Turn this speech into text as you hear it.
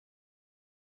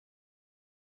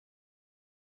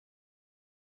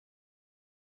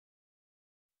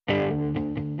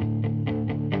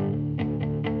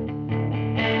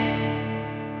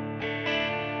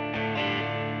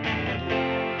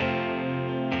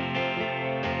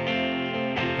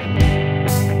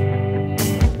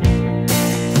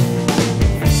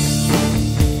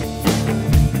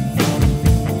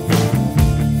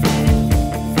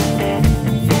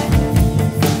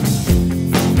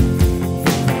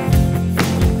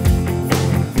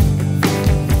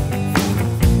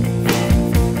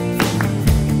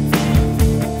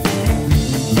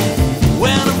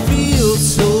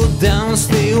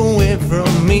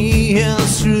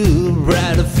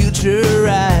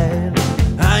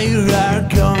you are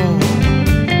gone,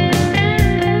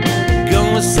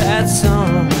 gone with sad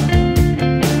song.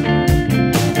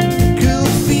 Could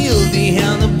feel the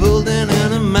hand of building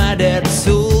in my dead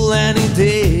soul any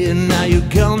day. And now you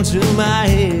come to my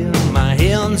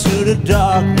hand to the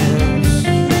darkness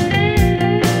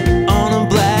on a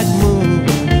black moon.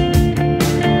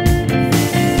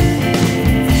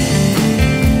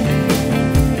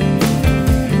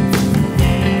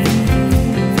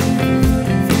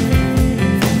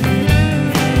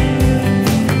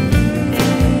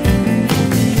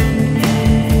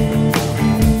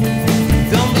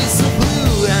 Don't be so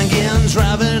blue again,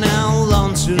 driving out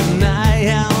alone tonight.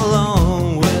 How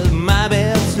long with my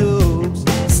bad hopes?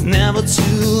 It's never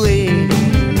too late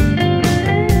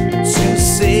to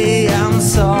say I'm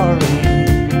sorry.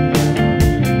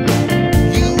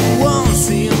 You won't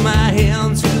see my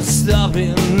hand to stop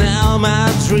it. Now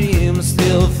my dreams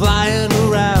still flying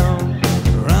around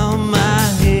my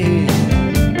head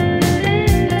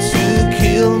to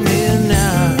kill me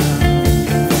now.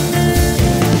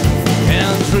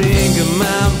 And drinking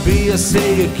my beer,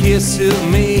 say a kiss to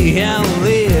me. I'm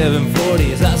living for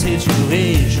this our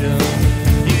situation.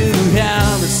 You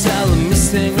have a Salem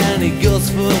missing and it goes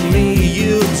for me.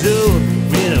 You do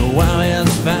me the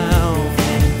wildest found.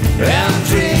 I'm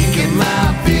drinking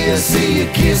my beer, see a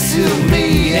kiss to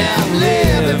me. I'm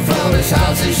living for this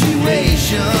whole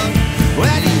situation.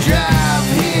 When you drive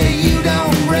here, you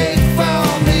don't break for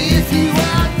me. If you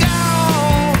are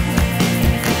gone,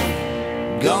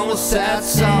 gone with sad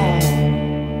song.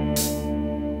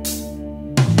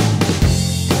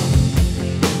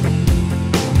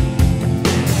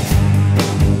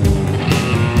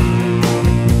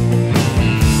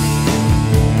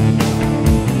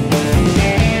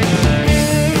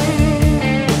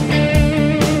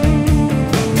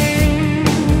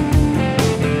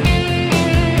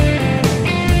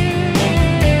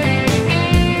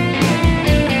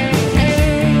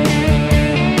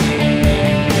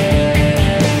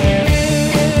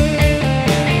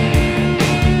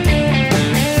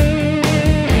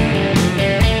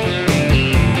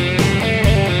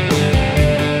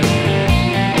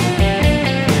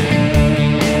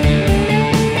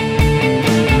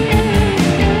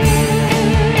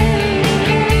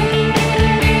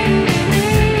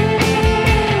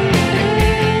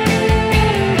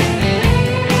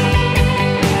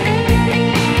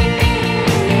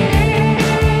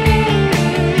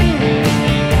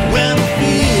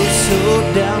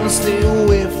 Stay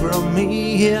away from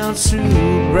me, here to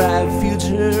bright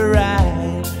future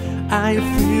right. I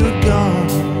feel gone,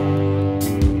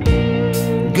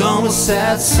 gone with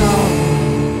sad song.